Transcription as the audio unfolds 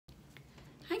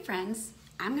friends,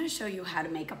 I'm going to show you how to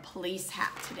make a police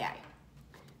hat today.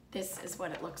 This is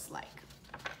what it looks like.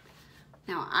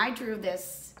 Now I drew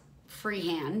this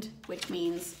freehand, which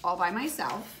means all by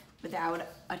myself without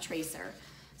a tracer.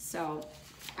 So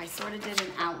I sort of did an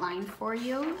outline for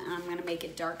you, and I'm going to make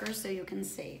it darker so you can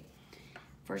see.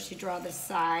 First you draw the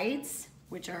sides,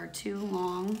 which are two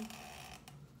long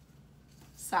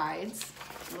sides,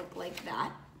 look like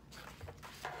that.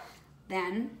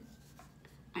 Then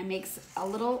I make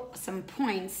some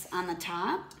points on the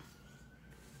top,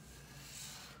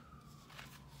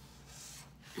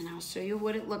 and I'll show you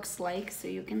what it looks like so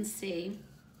you can see.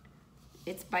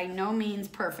 It's by no means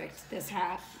perfect, this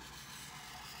hat,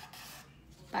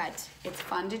 but it's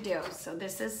fun to do. So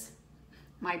this is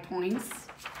my points,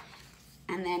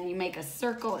 and then you make a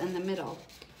circle in the middle.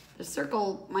 The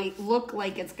circle might look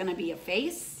like it's gonna be a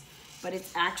face, but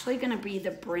it's actually gonna be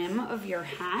the brim of your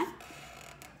hat.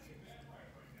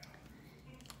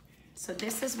 So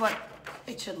this is what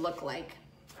it should look like.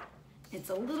 It's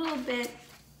a little bit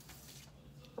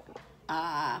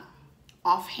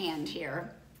offhand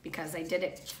here because I did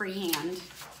it freehand.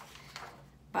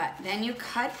 But then you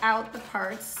cut out the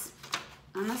parts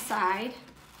on the side,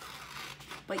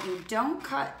 but you don't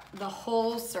cut the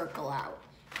whole circle out.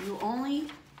 You only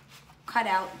cut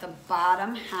out the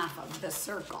bottom half of the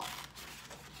circle.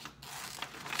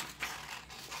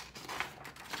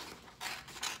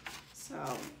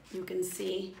 So you can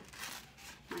see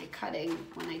my cutting.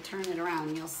 When I turn it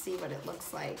around, you'll see what it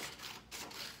looks like.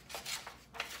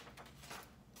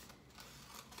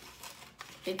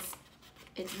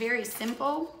 It's very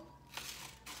simple,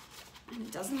 and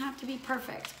it doesn't have to be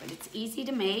perfect, but it's easy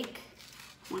to make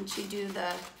once you do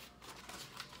the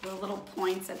little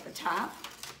points at the top.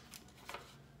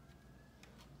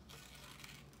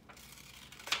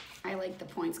 I like the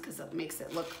points because it makes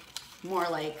it look more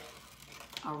like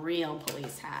a real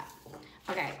police hat.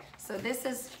 Okay, so this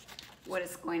is what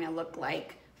it's going to look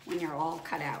like when you're all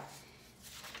cut out.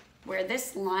 Where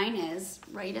this line is,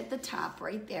 right at the top,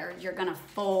 right there, you're gonna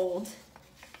fold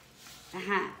the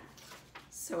hat.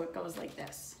 So it goes like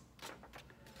this.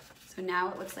 So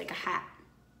now it looks like a hat.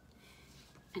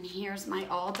 And here's my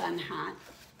all done hat.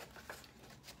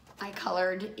 I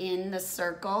colored in the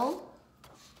circle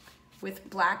with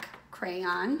black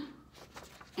crayon,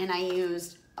 and I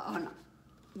used a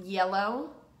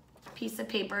yellow piece of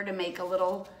paper to make a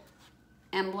little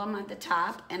emblem at the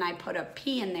top, and I put a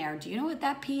P in there. Do you know what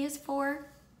that P is for?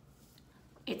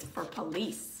 It's for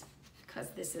police, because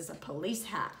this is a police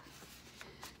hat.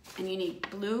 And you need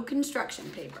blue construction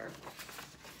paper.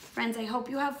 Friends, I hope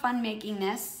you have fun making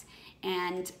this,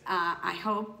 and I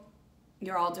hope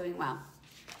you're all doing well.